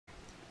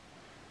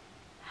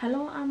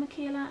Hello, I'm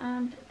Michaela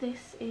and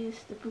this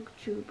is the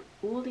Booktube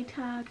Oldie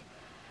Tag,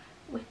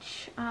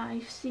 which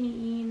I've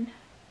seen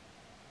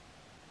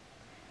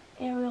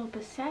Ariel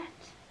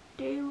Bissett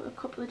do a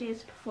couple of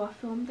days before I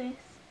filmed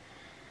this,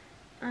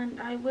 and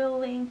I will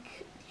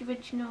link the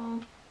original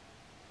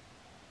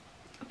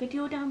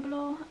video down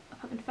below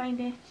if I can find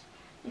it.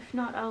 If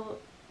not, I'll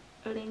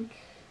link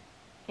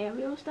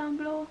Ariel's down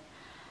below.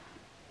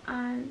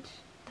 And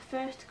the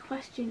first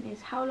question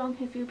is, how long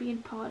have you been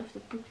part of the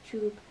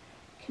Booktube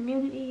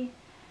community?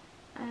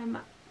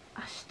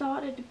 I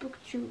started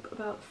Booktube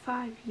about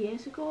 5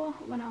 years ago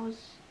when I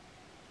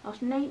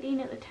was 19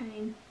 at the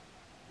time,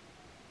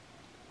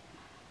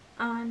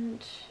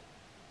 and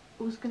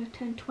was going to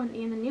turn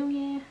 20 in the new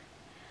year.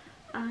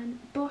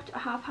 But I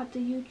have had the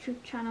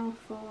YouTube channel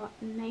for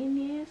 9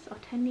 years or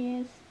 10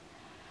 years,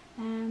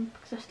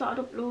 because I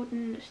started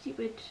uploading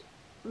stupid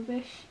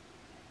rubbish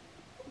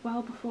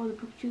well before the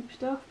Booktube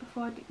stuff,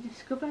 before I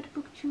discovered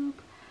Booktube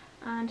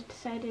and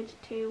decided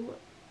to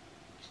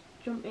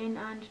jump in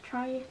and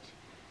try it.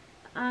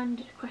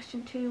 And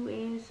question 2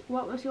 is,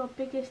 what was your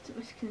biggest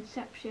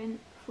misconception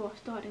before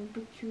starting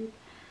Booktube?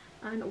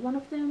 And one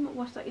of them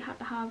was that you had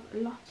to have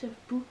lots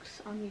of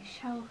books on your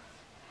shelf.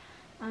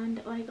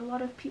 And like a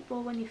lot of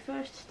people, when you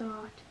first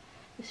start,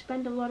 you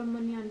spend a lot of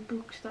money on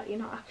books that you're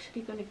not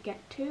actually going to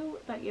get to,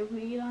 that you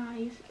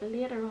realise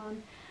later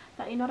on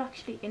that you're not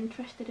actually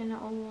interested in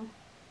at all.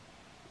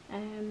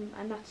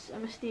 And that's a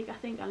mistake I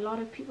think a lot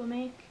of people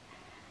make.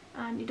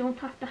 And you don't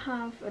have to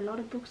have a lot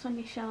of books on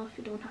your shelf,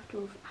 you don't have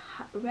to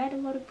have read a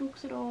lot of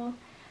books at all,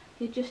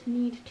 you just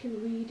need to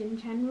read in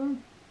general.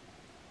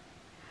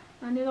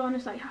 And the other one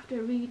is that you have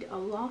to read a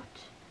lot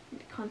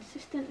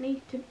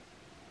consistently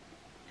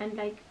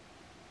and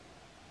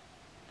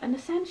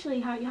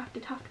essentially how you have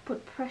to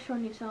put pressure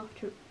on yourself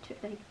to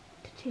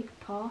take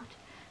part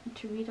and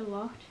to read a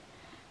lot.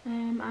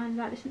 And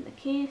that isn't the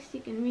case. You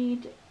can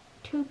read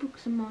 2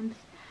 books a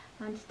month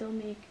and still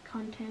make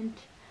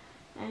content.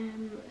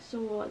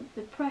 So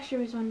the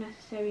pressure is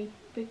unnecessary,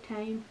 big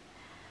time.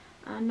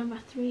 And number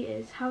 3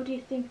 is, how do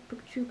you think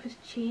Booktube has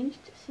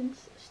changed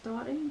since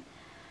starting?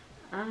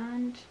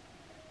 And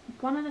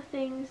one of the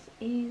things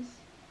is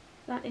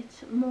that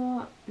it's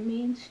more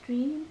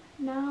mainstream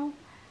now.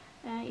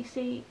 You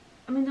see,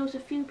 I mean, there was a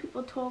few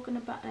people talking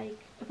about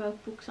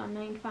books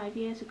online 5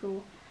 years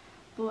ago,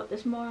 but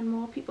there's more and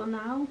more people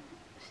now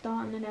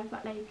starting than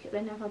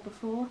ever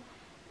before.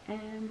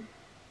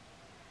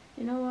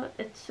 You know,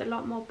 it's a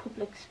lot more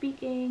public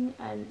speaking,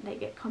 and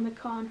at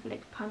Comic-Con for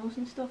panels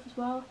and stuff as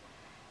well.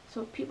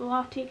 So people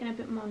are taking a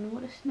bit more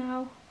notice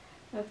now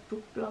of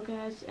book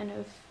bloggers and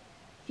of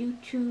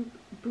YouTube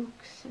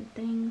books and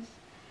things.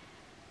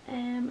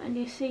 And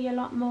you see a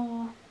lot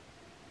more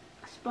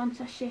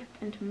sponsorship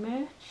and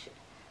merch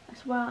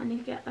as well, and you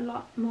get a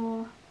lot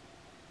more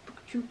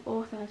Booktube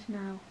authors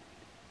now,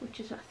 which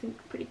is I think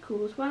pretty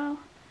cool as well.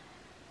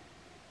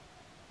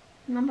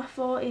 Number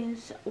 4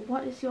 is,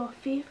 what is your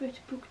favourite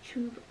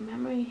Booktube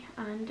memory?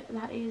 And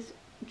that is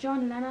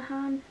John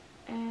Lenihan.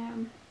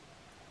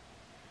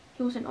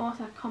 He was an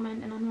author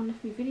commenting on one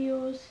of my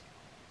videos.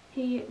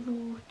 He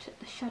wrote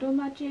the Shadow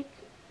Magic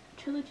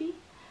trilogy,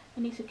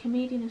 and he's a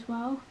comedian as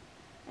well.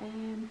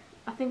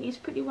 I think he's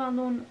pretty well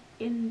known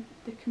in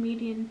the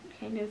comedian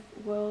kind of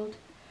world,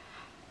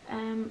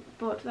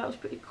 but that was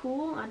pretty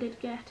cool. I did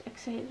get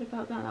excited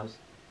about that. That was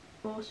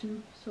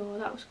awesome, so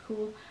that was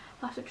cool.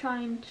 I'll have to try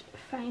and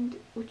find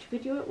which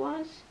video it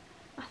was.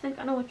 I think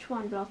I know which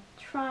one, but I'll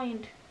try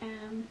and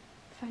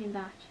find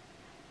that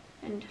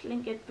and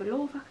link it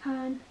below if I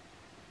can.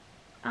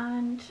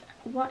 And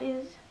what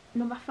is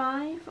number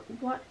 5?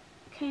 What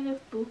kind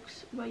of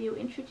books were you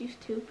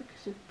introduced to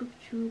because of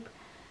Booktube?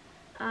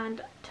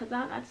 And to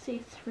that I'd say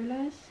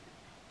thrillers,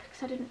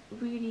 because I didn't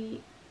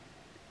really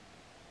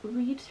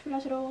read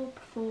thrillers at all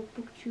before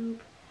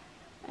Booktube.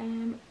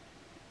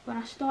 When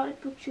I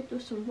started Booktube, there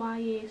was some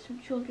YA, some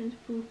children's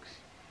books.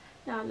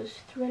 Now there's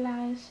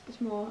thrillers,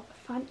 there's more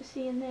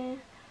fantasy in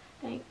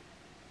there,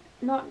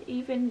 not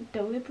even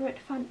deliberate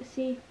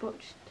fantasy, but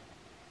just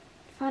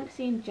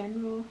fantasy in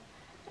general.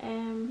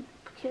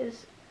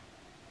 Because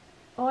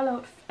all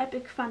out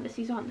epic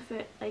fantasies aren't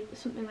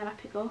something that I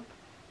pick up,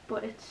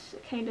 but it's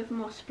kind of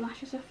more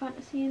splashes of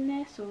fantasy in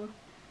there, so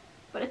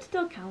but it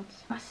still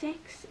counts. Number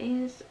 6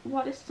 is,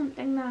 what is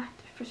something that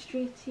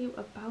frustrates you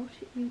about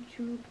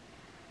YouTube?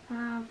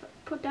 I've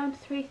put down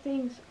 3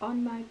 things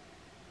on my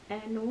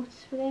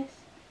notes for this,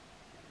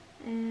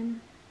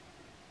 and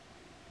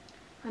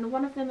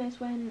one of them is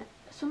when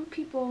some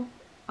people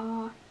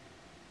are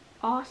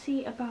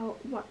arsy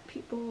about what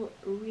people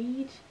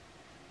read.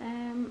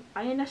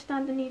 I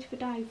understand the need for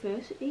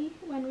diversity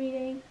when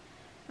reading.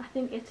 I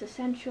think it's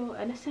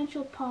an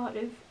essential part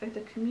of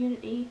the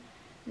community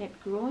and it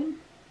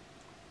growing,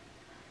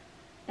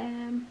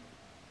 and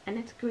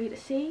it's great to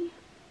see,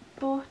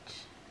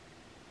 but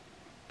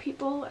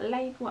people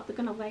like what they're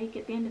gonna like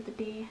at the end of the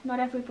day.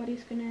 Not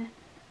everybody's gonna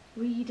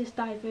read as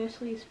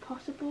diversely as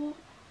possible,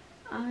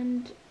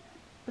 and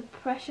the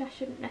pressure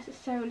shouldn't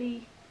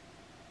necessarily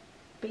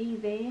be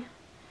there.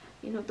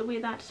 You know, the way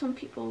that some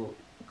people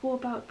go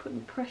about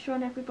putting pressure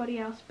on everybody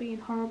else being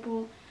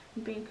horrible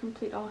and being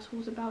complete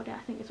arseholes about it, I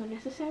think is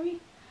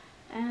unnecessary.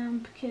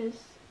 Because,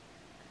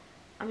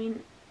 I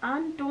mean,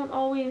 I don't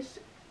always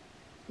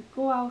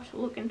go out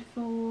looking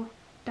for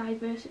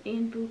diversity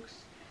in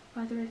books,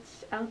 whether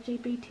it's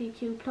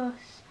LGBTQ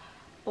plus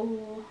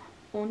or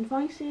own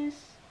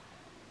voices.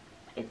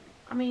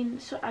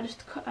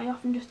 I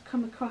often just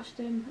come across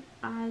them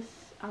as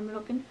I'm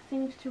looking for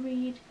things to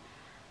read,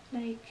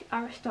 like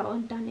Aristotle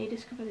and Dante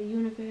discover the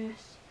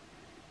universe.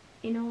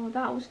 You know,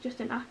 that was just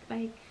an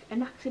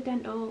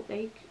accidental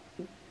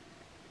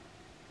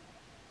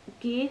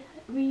gay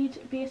read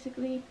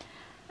basically.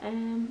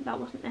 That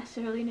wasn't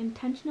necessarily an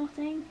intentional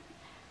thing.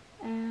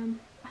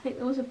 I think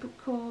there was a book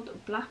called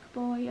Black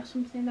Boy or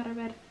something that I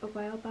read a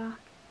while back,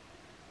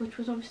 which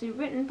was obviously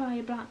written by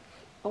a black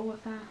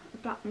author, a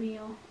black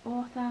male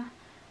author.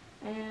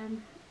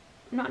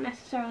 Not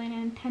necessarily an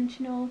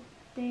intentional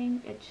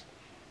thing,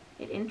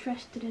 it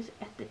interested us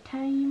at the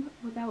time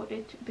without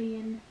it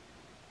being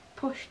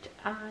pushed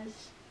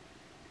as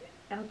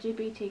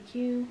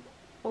LGBTQ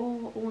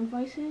or own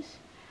voices,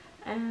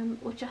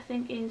 which I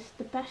think is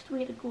the best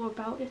way to go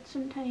about it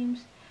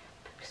sometimes,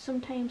 because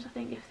sometimes I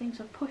think if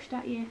things are pushed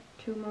at you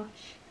too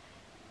much,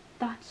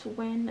 that's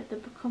when they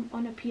become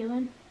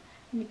unappealing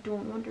and you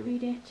don't want to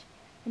read it,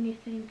 and you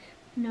think,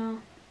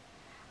 no,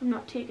 I'm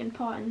not taking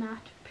part in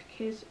that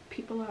because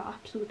people are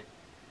absolute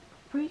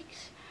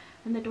freaks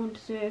and they don't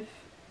deserve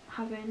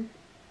having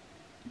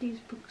these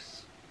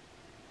books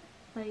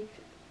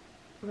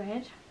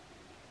read.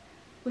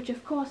 Which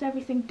of course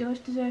everything does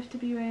deserve to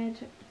be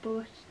read,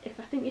 but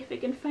if you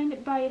can find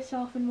it by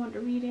yourself and want to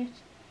read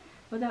it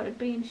without it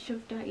being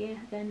shoved at you,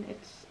 then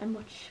it's a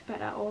much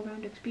better all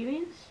round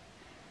experience.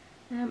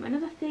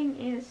 Another thing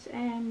is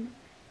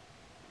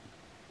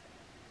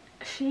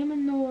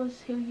shaming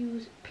those who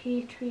use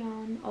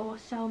Patreon or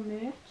sell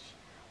merch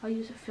or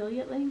use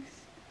affiliate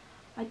links.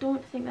 I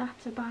don't think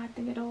that's a bad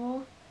thing at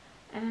all.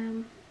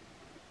 I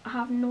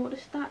have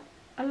noticed that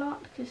a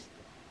lot, because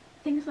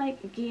things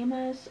like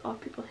gamers or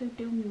people who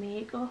do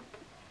makeup,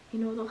 you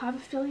know, they'll have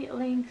affiliate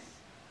links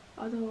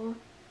or they'll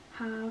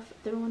have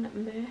their own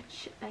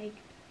merch like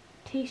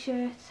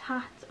t-shirts,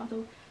 hats, or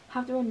they'll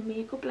have their own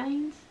makeup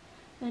lines,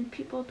 and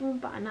people don't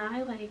bat an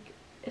eye. Like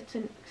it's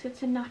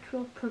a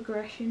natural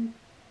progression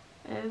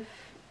of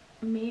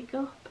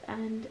makeup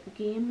and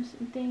games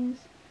and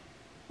things.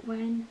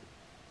 When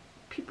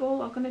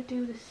people are gonna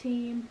do the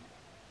same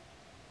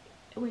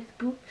with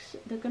books,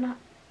 they're gonna,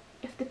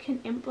 if they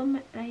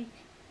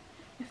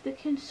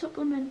can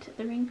supplement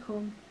their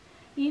income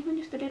even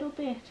just a little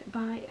bit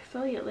by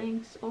affiliate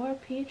links or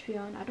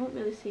Patreon, I don't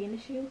really see an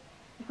issue,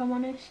 if I'm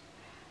honest.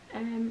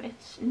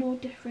 It's no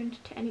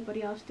different to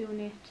anybody else doing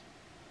it.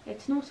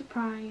 It's no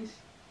surprise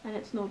and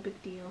it's no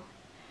big deal.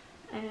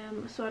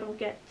 So I don't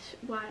get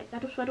why, I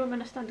don't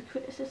understand the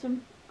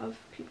criticism of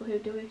people who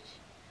do it.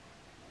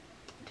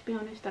 To be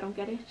honest, I don't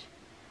get it.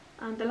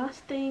 And the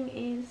last thing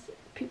is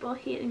people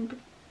hating,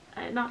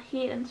 not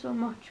hating so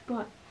much,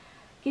 but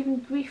giving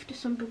grief to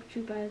some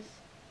booktubers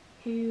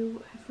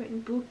who have written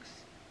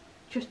books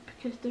just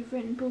because they've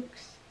written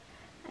books.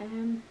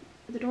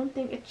 They don't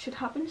think it should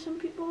happen to some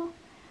people,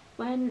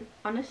 when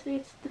honestly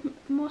it's the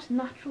most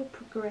natural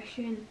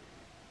progression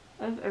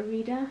of a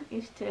reader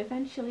is to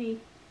eventually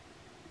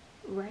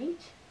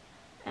write.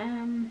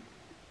 I'm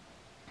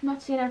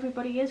not saying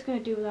everybody is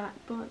going to do that,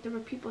 but there are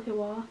people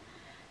who are,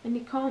 and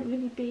you can't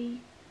really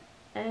be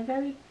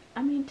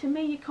to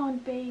me you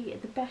can't be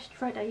the best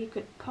writer you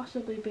could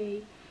possibly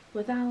be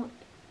without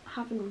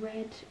having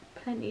read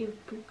plenty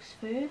of books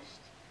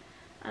first,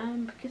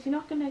 because you're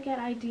not going to get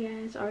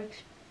ideas or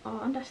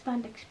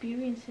understand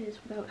experiences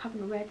without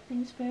having read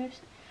things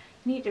first.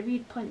 You need to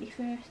read plenty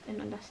first and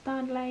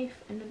understand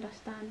life and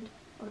understand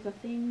other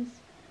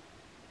things,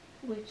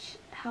 which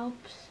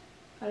helps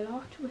a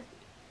lot with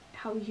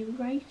how you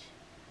write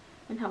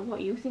and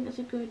what you think is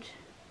a good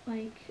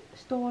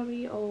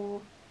story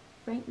or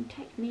writing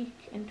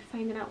technique, and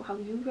finding out how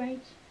you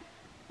write.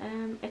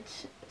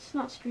 It's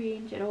not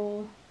strange at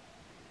all.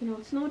 You know,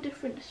 it's no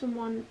different to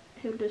someone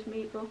who does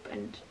makeup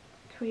and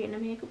creating a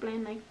makeup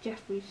line like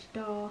Jeffree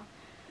Star.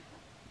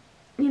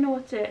 You know,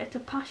 it's a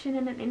passion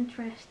and an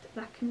interest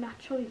that can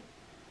naturally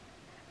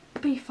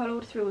be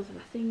followed through with other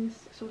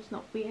things, so it's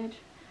not weird.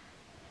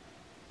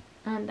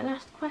 And the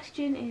last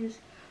question is,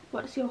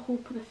 what is your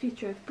hope for the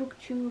future of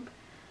Booktube?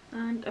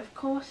 And of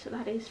course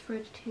that is for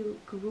it to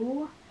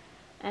grow.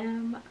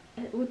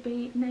 It would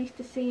be nice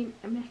to see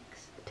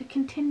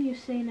continue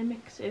seeing a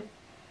mix of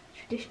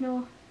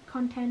traditional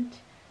content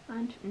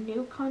and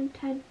new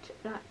content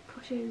that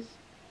pushes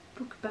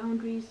book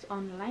boundaries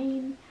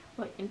online,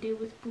 what you can do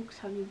with books,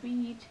 how you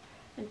read,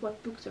 and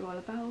what books are all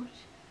about.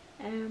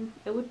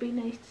 It would be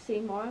nice to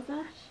see more of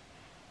that,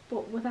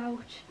 but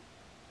without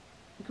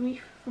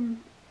grief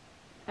from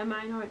a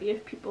minority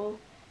of people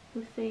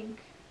who think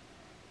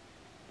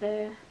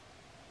they're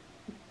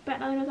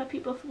better than other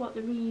people for what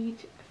they read,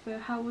 for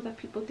how other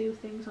people do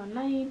things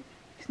online,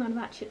 because none of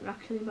that shit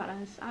actually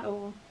matters at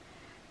all.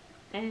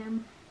 I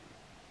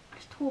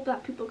just hope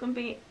that people can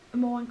be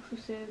more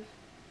inclusive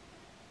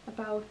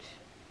about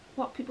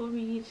what people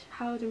read,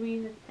 how they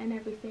read it and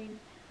everything.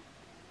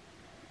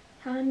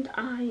 And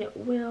I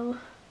will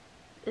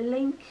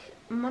link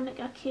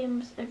Monica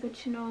Kim's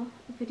original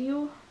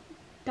video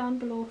down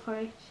below for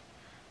it,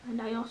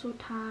 and I also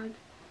tag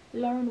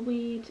Lauren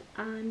Wade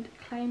and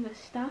Climb the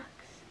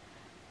Stacks,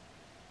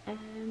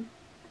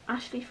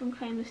 Ashley from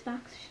Climb the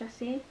Stacks should I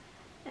say.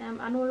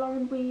 I know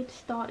Lauren Wade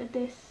started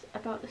this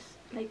about this,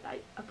 like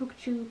a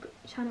booktube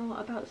channel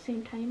about the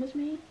same time as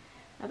me,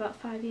 about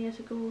 5 years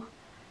ago,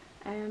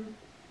 and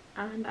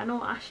I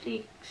know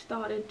Ashley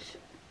started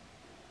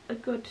a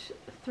good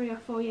 3 or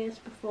 4 years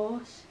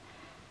before us,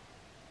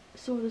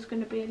 so there's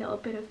going to be a little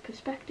bit of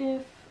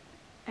perspective,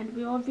 and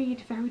we all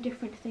read very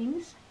different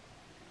things,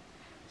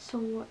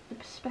 so the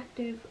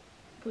perspective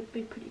would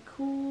be pretty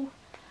cool.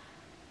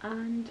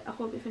 And I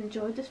hope you've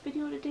enjoyed this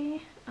video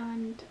today,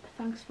 and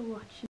thanks for watching.